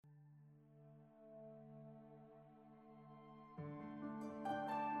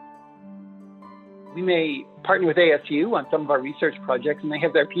We may partner with ASU on some of our research projects, and they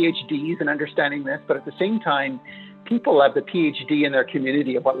have their PhDs in understanding this, but at the same time, people have the PhD in their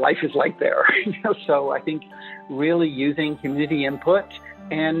community of what life is like there. So I think really using community input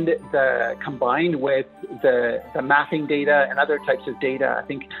and combined with the mapping data and other types of data, I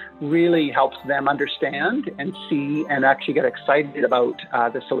think really helps them understand and see and actually get excited about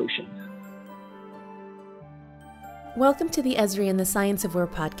the solutions. Welcome to the Esri and the Science of Where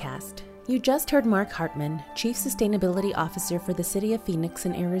podcast. You just heard Mark Hartman, Chief Sustainability Officer for the City of Phoenix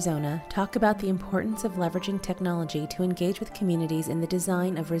in Arizona, talk about the importance of leveraging technology to engage with communities in the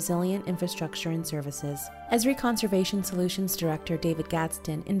design of resilient infrastructure and services. Esri Conservation Solutions Director David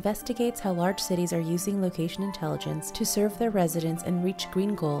Gadsden investigates how large cities are using location intelligence to serve their residents and reach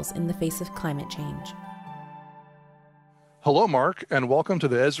green goals in the face of climate change. Hello, Mark, and welcome to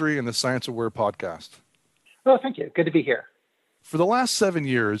the Esri and the Science of Where podcast. Oh, thank you. Good to be here. For the last 7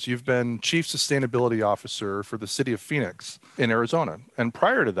 years, you've been Chief Sustainability Officer for the City of Phoenix in Arizona. And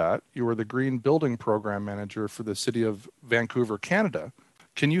prior to that, you were the Green Building Program Manager for the City of Vancouver, Canada.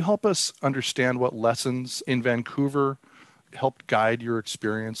 Can you help us understand what lessons in Vancouver helped guide your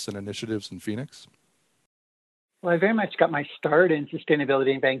experience and initiatives in Phoenix? Well, I very much got my start in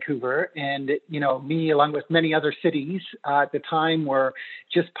sustainability in Vancouver, and me, along with many other cities at the time, were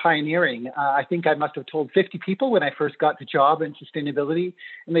just pioneering. I think I must have told 50 people when I first got the job in sustainability,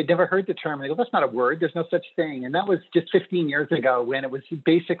 and they'd never heard the term. They go, "That's not a word. There's no such thing." And that was just 15 years ago, when it was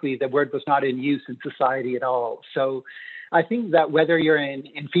basically the word was not in use in society at all. So I think that whether you're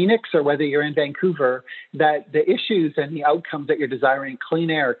in Phoenix or whether you're in Vancouver, that the issues and the outcomes that you're desiring,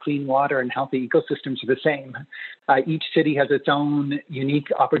 clean air, clean water, and healthy ecosystems are the same. Each city has its own unique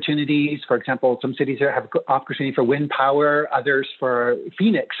opportunities. For example, some cities have opportunity for wind power, others for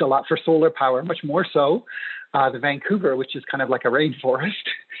Phoenix, a lot for solar power, much more so the Vancouver, which is kind of like a rainforest.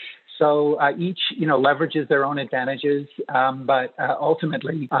 So each, leverages their own advantages, but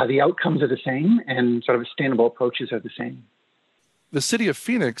ultimately the outcomes are the same and sort of sustainable approaches are the same. The City of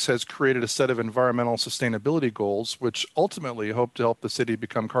Phoenix has created a set of environmental sustainability goals, which ultimately hope to help the city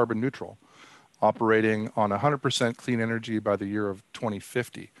become carbon neutral, operating on 100% clean energy by the year of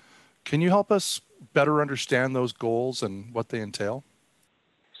 2050. Can you help us better understand those goals and what they entail?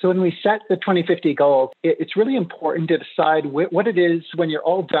 So when we set the 2050 goals, it's really important to decide what it is when you're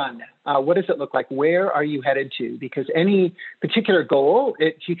all done. What does it look like? Where are you headed to? Because any particular goal,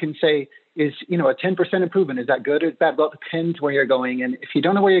 you can say is, a 10% improvement. Is that good or bad? Well, it depends where you're going. And if you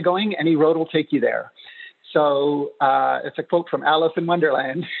don't know where you're going, any road will take you there. So it's a quote from Alice in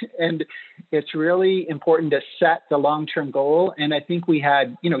Wonderland, and it's really important to set the long-term goal. And I think we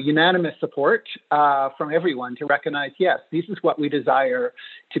had, unanimous support from everyone to recognize, yes, this is what we desire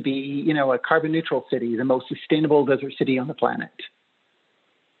to be, a carbon neutral city, the most sustainable desert city on the planet.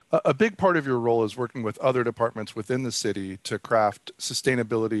 A big part of your role is working with other departments within the city to craft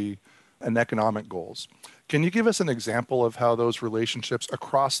sustainability and economic goals. Can you give us an example of how those relationships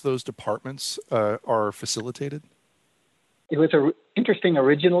across those departments are facilitated? It was interesting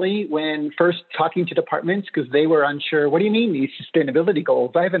originally when first talking to departments, because they were unsure, what do you mean these sustainability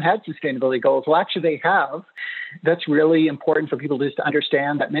goals? I haven't had sustainability goals. Well, actually they have. That's really important for people just to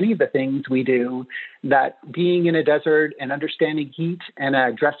understand that many of the things we do, that being in a desert and understanding heat and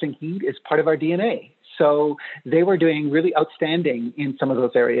addressing heat is part of our DNA. So they were doing really outstanding in some of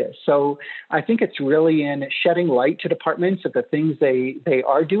those areas. So I think it's really in shedding light to departments of the things they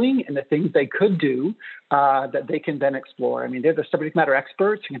are doing and the things they could do that they can then explore. I mean, they're the subject matter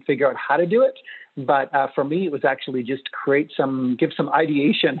experts who can figure out how to do it. But for me, it was actually just give some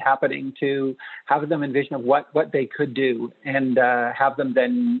ideation happening to have them envision of what they could do and have them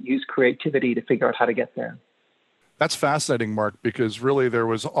then use creativity to figure out how to get there. That's fascinating, Mark, because really there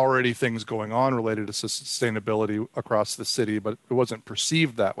was already things going on related to sustainability across the city, but it wasn't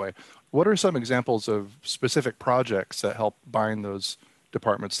perceived that way. What are some examples of specific projects that help bind those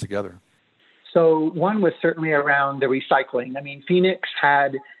departments together? So one was certainly around the recycling. I mean, Phoenix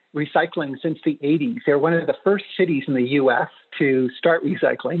had recycling since the 80s. They're one of the first cities in the U.S. to start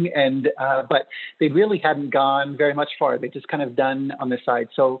recycling, but they really hadn't gone very much far. They just kind of done on the side.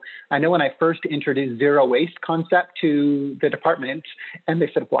 So I know when I first introduced zero waste concept to the department, and they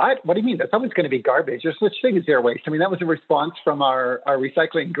said, "What? What do you mean? That's always going to be garbage. There's such thing as zero waste." I mean, that was a response from our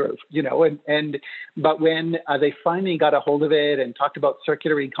recycling group, but when they finally got a hold of it and talked about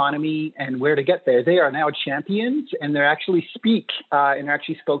circular economy and where to get there, they are now champions, and they're actually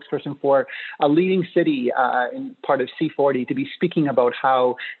spokesperson for a leading city in part of C40 to be speaking about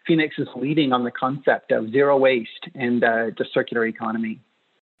how Phoenix is leading on the concept of zero waste and the circular economy.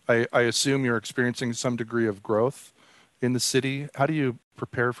 I assume you're experiencing some degree of growth in the city. How do you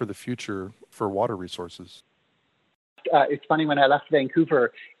prepare for the future for water resources? It's funny, when I left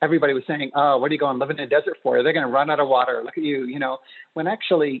Vancouver, everybody was saying, "Oh, what are you going to live in a desert for? They're going to run out of water. Look at you," when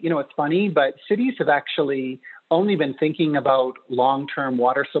actually, it's funny, but cities have actually only been thinking about long-term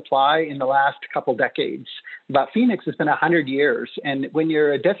water supply in the last couple decades. But Phoenix has been 100 years. And when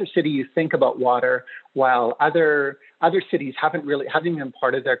you're a desert city, you think about water, while other cities haven't been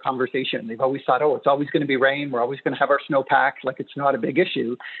part of their conversation. They've always thought, oh, it's always going to be rain. We're always going to have our snowpack. Like, it's not a big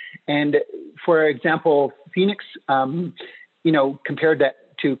issue. And for example, Phoenix, compared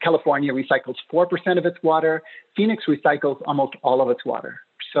to California, recycles 4% of its water. Phoenix recycles almost all of its water.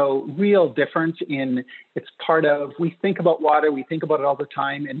 So real difference we think about water, we think about it all the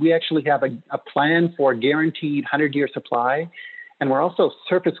time, and we actually have a plan for guaranteed 100-year supply. And we're also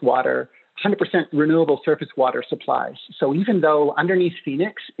surface water, 100% renewable surface water supplies. So even though underneath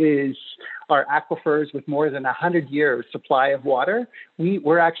Phoenix is our aquifers with more than 100 years supply of water, we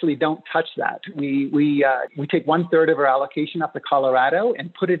actually don't touch that. We take 1/3 of our allocation up to Colorado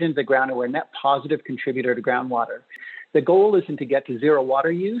and put it into the ground, and we're a net positive contributor to groundwater. The goal isn't to get to zero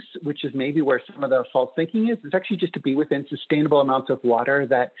water use, which is maybe where some of the false thinking is. It's actually just to be within sustainable amounts of water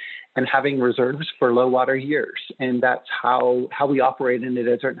and having reserves for low water years. And that's how we operate in the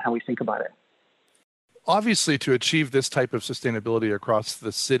desert and how we think about it. Obviously, to achieve this type of sustainability across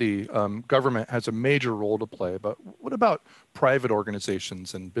the city, government has a major role to play. But what about private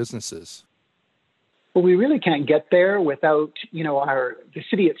organizations and businesses? Well, we really can't get there without, the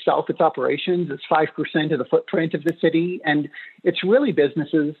city itself, its operations is 5% of the footprint of the city. And it's really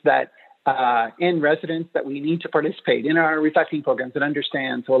businesses and residents that we need to participate in our recycling programs and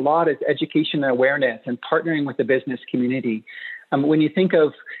understand. So a lot is education and awareness and partnering with the business community. When you think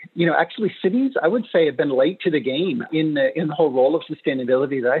of, actually cities, I would say, have been late to the game in the whole role of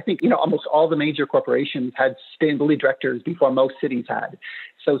sustainability. That I think, almost all the major corporations had sustainability directors before most cities had.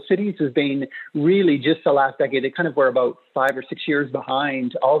 So cities has been really just the last decade. They kind of were about 5 or 6 years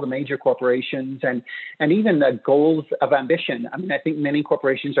behind all the major corporations and even the goals of ambition. I mean, I think many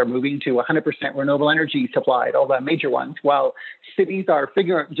corporations are moving to 100% renewable energy supplied, all the major ones, while cities are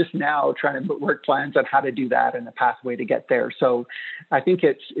figuring just now trying to work plans on how to do that and the pathway to get there. So I think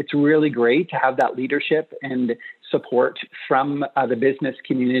it's really great to have that leadership and support from the business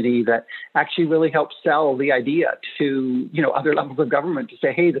community that actually really helps sell the idea to other levels of government to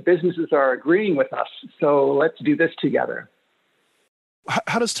say, hey, the businesses are agreeing with us, so let's do this together.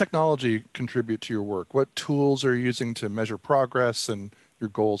 How does technology contribute to your work? What tools are you using to measure progress and your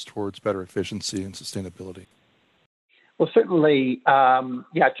goals towards better efficiency and sustainability? Well, certainly,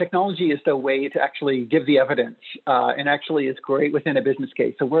 technology is the way to actually give the evidence, and actually is great within a business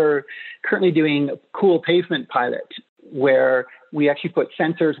case. So we're currently doing a cool pavement pilot where we actually put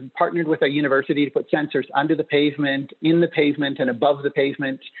sensors, we partnered with a university to put sensors under the pavement, in the pavement, and above the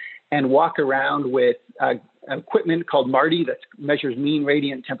pavement, and walk around with equipment called MARTI that measures mean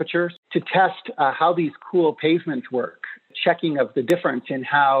radiant temperatures to test how these cool pavements work. Checking of the difference in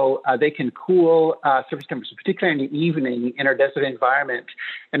how they can cool surface temperatures, particularly in the evening in our desert environment.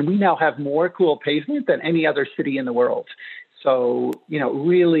 And we now have more cool pavement than any other city in the world. So,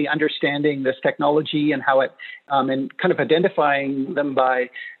 really understanding this technology and how it, and kind of identifying them by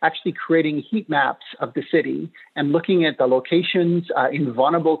actually creating heat maps of the city and looking at the locations in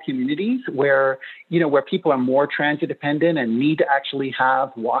vulnerable communities where people are more transit dependent and need to actually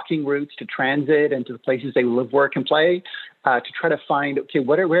have walking routes to transit and to the places they live, work, and play. To try to find,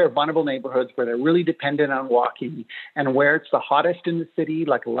 where are vulnerable neighborhoods where they're really dependent on walking, and where it's the hottest in the city,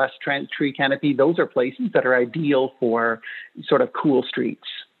 like less tree canopy. Those are places that are ideal for sort of cool streets.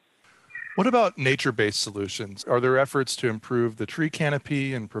 What about nature-based solutions? Are there efforts to improve the tree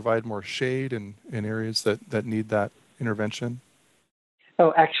canopy and provide more shade in areas that need that intervention?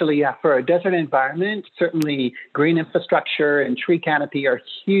 Oh, actually, yeah. For a desert environment, certainly green infrastructure and tree canopy are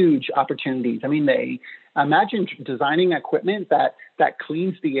huge opportunities. I mean, imagine designing equipment that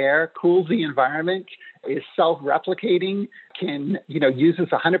cleans the air, cools the environment, is self-replicating, can, uses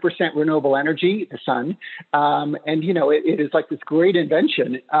 100% renewable energy, the sun. It is like this great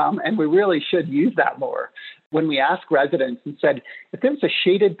invention, and we really should use that more. When we asked residents and said, if there was a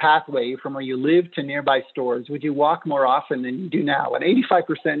shaded pathway from where you live to nearby stores, would you walk more often than you do now? And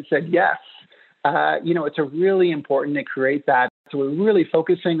 85% said yes. It's really important to create that. So we're really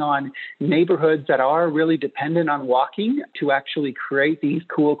focusing on neighborhoods that are really dependent on walking to actually create these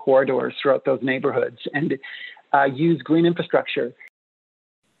cool corridors throughout those neighborhoods and use green infrastructure.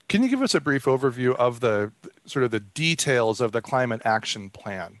 Can you give us a brief overview of the sort of the details of the climate action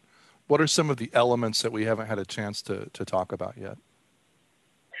plan? What are some of the elements that we haven't had a chance to talk about yet?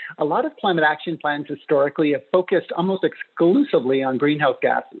 A lot of climate action plans historically have focused almost exclusively on greenhouse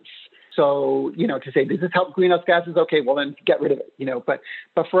gases. So, to say, does this help greenhouse gases? Okay, well then get rid of it, but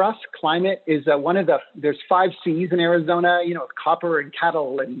for us, climate is there's 5 C's in Arizona, copper and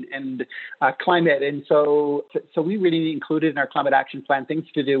cattle and climate. And so we really included in our climate action plan things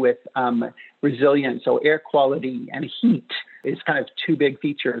to do with resilience. So air quality and heat is kind of 2 big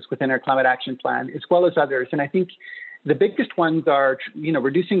features within our climate action plan, as well as others. And I think the biggest ones are,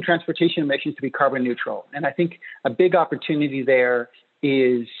 reducing transportation emissions to be carbon neutral. And I think a big opportunity there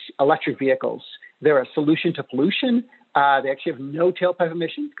is electric vehicles. They're a solution to pollution. They actually have no tailpipe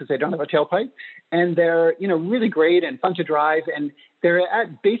emissions because they don't have a tailpipe. And they're, really great and fun to drive. And they're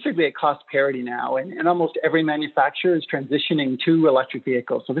basically at cost parity now. And almost every manufacturer is transitioning to electric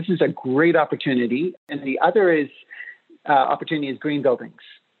vehicles. So this is a great opportunity. And the other opportunity is green buildings.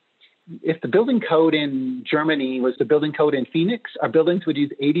 If the building code in Germany was the building code in Phoenix, our buildings would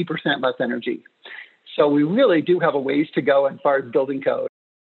use 80% less energy. So we really do have a ways to go as far as building code.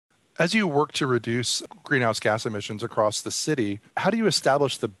 As you work to reduce greenhouse gas emissions across the city, how do you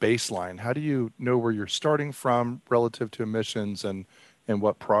establish the baseline? How do you know where you're starting from relative to emissions and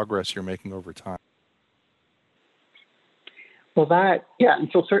what progress you're making over time? Well, and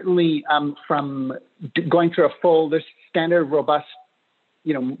so certainly from going through there's standard, robust,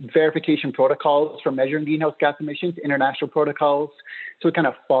 verification protocols for measuring greenhouse gas emissions, international protocols. So we kind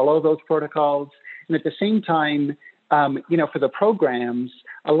of follow those protocols. And at the same time, for the programs,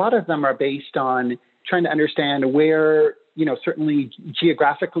 a lot of them are based on trying to understand where, certainly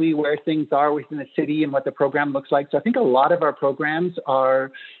geographically where things are within the city and what the program looks like. So I think a lot of our programs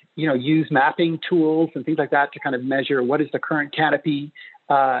are, use mapping tools and things like that to kind of measure what is the current canopy,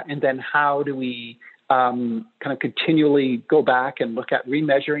 and then how do we kind of continually go back and look at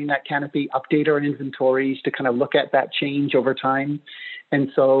remeasuring that canopy, update our inventories to kind of look at that change over time. And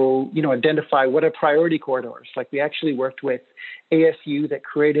so, identify what are priority corridors. Like we actually worked with ASU that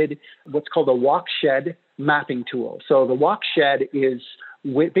created what's called a walk shed mapping tool. So the walk shed is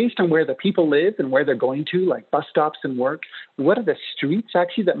based on where the people live and where they're going to, like bus stops and work. What are the streets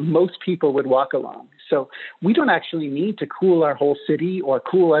actually that most people would walk along? So we don't actually need to cool our whole city or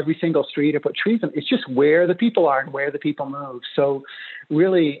cool every single street or put trees in. It's just where the people are and where the people move. So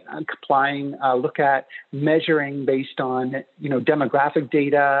really applying, look at measuring based on, demographic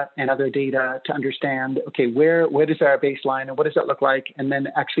data and other data to understand, okay, where is our baseline and what does that look like? And then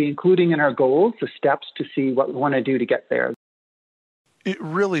actually including in our goals the steps to see what we want to do to get there. It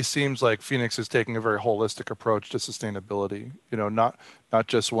really seems like Phoenix is taking a very holistic approach to sustainability, not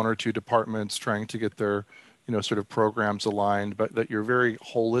just 1 or 2 departments trying to get their, sort of programs aligned, but that you're very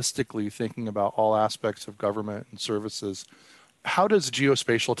holistically thinking about all aspects of government and services. How does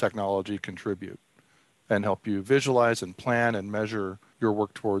geospatial technology contribute and help you visualize and plan and measure your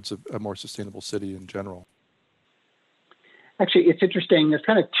work towards a more sustainable city in general? Actually, it's interesting. There's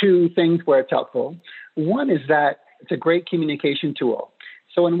kind of 2 things where it's helpful. One is that it's a great communication tool.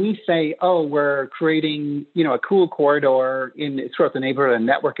 So when we say, we're creating, a cool corridor throughout the neighborhood, a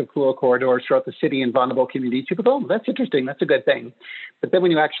network of cool corridors throughout the city and vulnerable communities, people go, that's interesting. That's a good thing. But then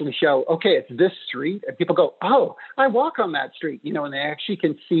when you actually show, okay, it's this street, and people go, I walk on that street, and they actually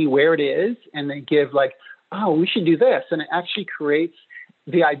can see where it is, and they give we should do this. And it actually creates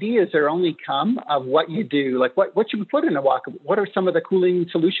the ideas are only come of what you do, like what should we put in a walk? What are some of the cooling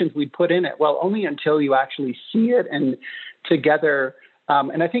solutions we'd put in it? Well, only until you actually see it and together.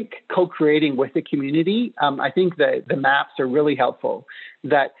 And I think co-creating with the community, I think that the maps are really helpful.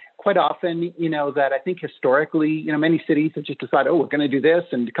 That quite often, that I think historically, many cities have just decided, we're going to do this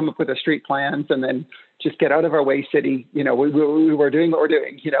and come up with the street plans and then just get out of our way city. We were doing what we're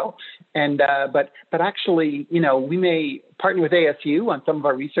doing, and but actually, we may partner with ASU on some of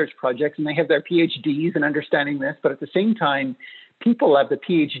our research projects and they have their PhDs in understanding this, but at the same time, people have the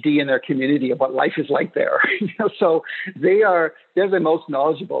PhD in their community of what life is like there. So they're the most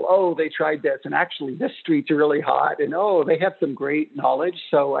knowledgeable. They tried this, and actually this street's really hot, and they have some great knowledge.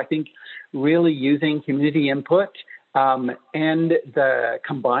 So I think really using community input and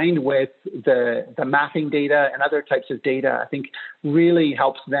combined with the mapping data and other types of data, I think really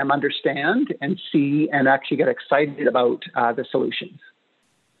helps them understand and see and actually get excited about the solutions.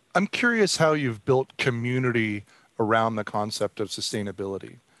 I'm curious how you've built community around the concept of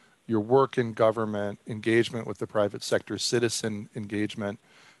sustainability, your work in government, engagement with the private sector, citizen engagement.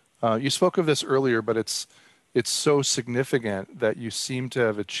 You spoke of this earlier, but it's so significant that you seem to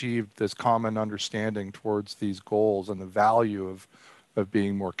have achieved this common understanding towards these goals and the value of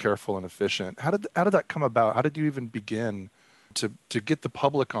being more careful and efficient. How did that come about? How did you even begin to get the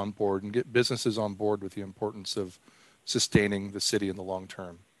public on board and get businesses on board with the importance of sustaining the city in the long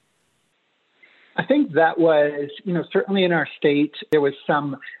term? I think that was, certainly in our state, there was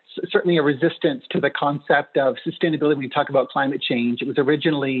certainly a resistance to the concept of sustainability when we talk about climate change. It was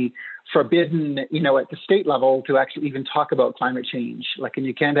originally forbidden, at the state level to actually even talk about climate change. And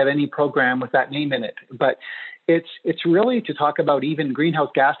you can't have any program with that name in it. But it's really to talk about even greenhouse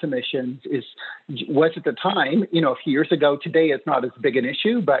gas emissions was at the time, a few years ago. Today it's not as big an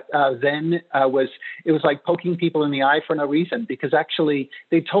issue, but then it was like poking people in the eye for no reason, because actually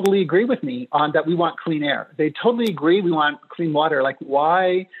they totally agree with me on that we want clean air. They totally agree we want clean water.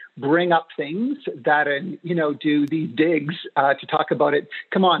 Why bring up things that, do these digs to talk about it?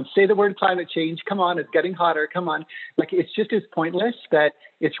 Come on, say the word climate change. Come on, it's getting hotter. Come on. It's just as pointless that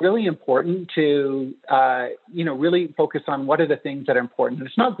it's really important to, really focus on what are the things that are important. And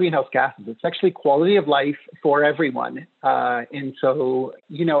it's not greenhouse gases. It's actually quality of life for everyone. And so,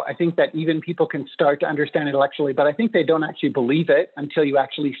 I think that even people can start to understand it intellectually, but I think they don't actually believe it until you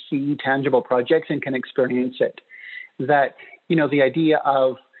actually see tangible projects and can experience it. That, the idea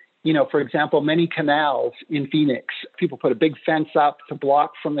of, for example, many canals in Phoenix, people put a big fence up to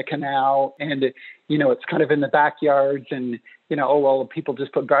block from the canal, and, it's kind of in the backyards, and, people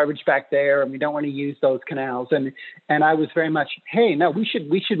just put garbage back there and we don't want to use those canals. And I was very much, hey, no, we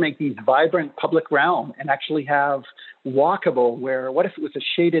should make these vibrant public realm and actually have walkable, where what if it was a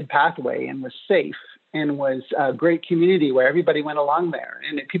shaded pathway and was safe and was a great community where everybody went along there,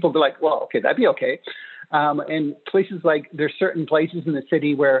 and people would be like, well, okay, that'd be okay. And places there's certain places in the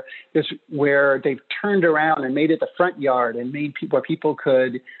city where they've turned around and made it the front yard and made where people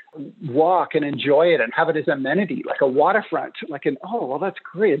could walk and enjoy it and have it as an amenity, like a waterfront, that's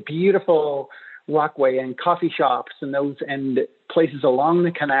great, a beautiful walkway and coffee shops and places along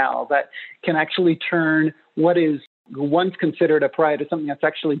the canal that can actually turn what is once considered a pride to something that's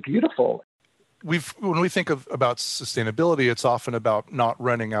actually beautiful. When we think about sustainability, it's often about not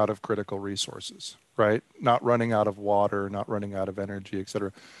running out of critical resources, right? Not running out of water, not running out of energy, et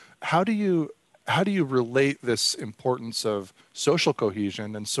cetera. How do you relate this importance of social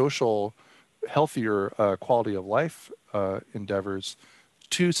cohesion and social healthier quality of life endeavors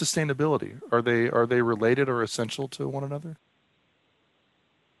to sustainability? Are they related or essential to one another?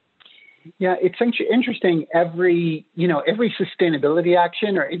 Yeah, it's interesting. Every sustainability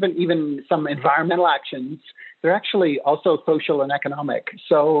action, or even some environmental actions, they're actually also social and economic.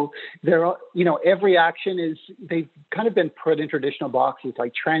 So every action they've kind of been put in traditional boxes.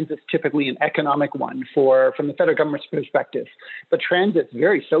 Like transit's typically an economic one from the federal government's perspective, but transit's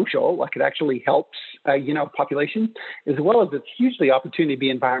very social. It actually helps populations, as well as it's hugely opportunity to be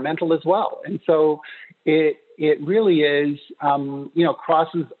environmental as well. And so it really is,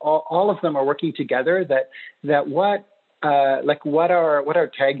 crosses all of them are working together. That what our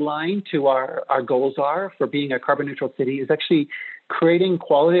tagline to our goals are for being a carbon neutral city is actually creating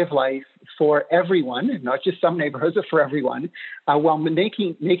quality of life for everyone, not just some neighborhoods, but for everyone, while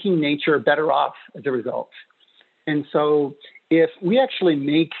making nature better off as a result. And so if we actually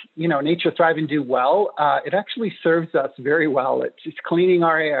make, nature thrive and do well, it actually serves us very well. It's cleaning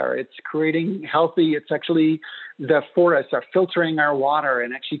our air. It's creating healthy. It's actually the forests are filtering our water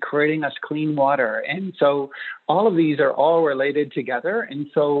and actually creating us clean water. And so all of these are all related together. And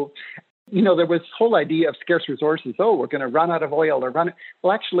so, there was this whole idea of scarce resources. Oh, we're going to run out of oil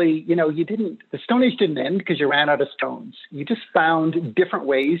Well, actually, the Stone Age didn't end because you ran out of stones. You just found different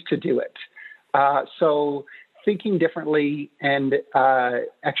ways to do it. So thinking differently, and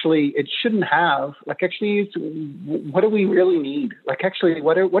actually it shouldn't have, what do we really need?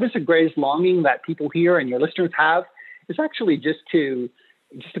 What is the greatest longing that people here and your listeners have is actually just to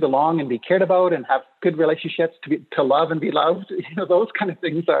belong and be cared about and have good relationships, to love and be loved. Those kind of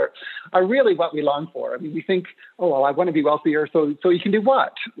things are really what we long for. I mean, we think, oh, well, I want to be wealthier, so you can do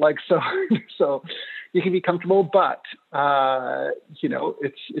what? So you can be comfortable, but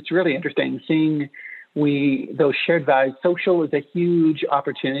it's really interesting seeing those shared values. Social is a huge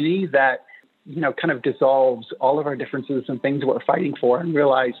opportunity that, kind of dissolves all of our differences and things that we're fighting for, and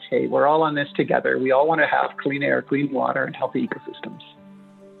realize, hey, we're all on this together. We all want to have clean air, clean water, and healthy ecosystems.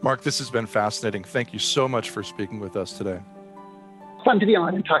 Mark, this has been fascinating. Thank you so much for speaking with us today. Fun to be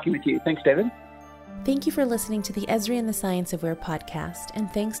on and talking with you. Thanks, David. Thank you for listening to the Esri and the Science of Where podcast,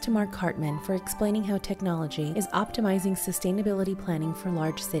 and thanks to Mark Hartman for explaining how technology is optimizing sustainability planning for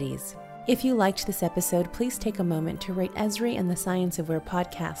large cities. If you liked this episode, please take a moment to rate Esri and the Science of Where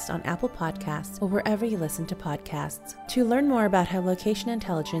podcast on Apple Podcasts or wherever you listen to podcasts. To learn more about how location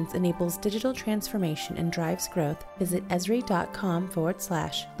intelligence enables digital transformation and drives growth, visit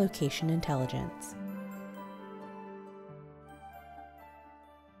esri.com/location intelligence.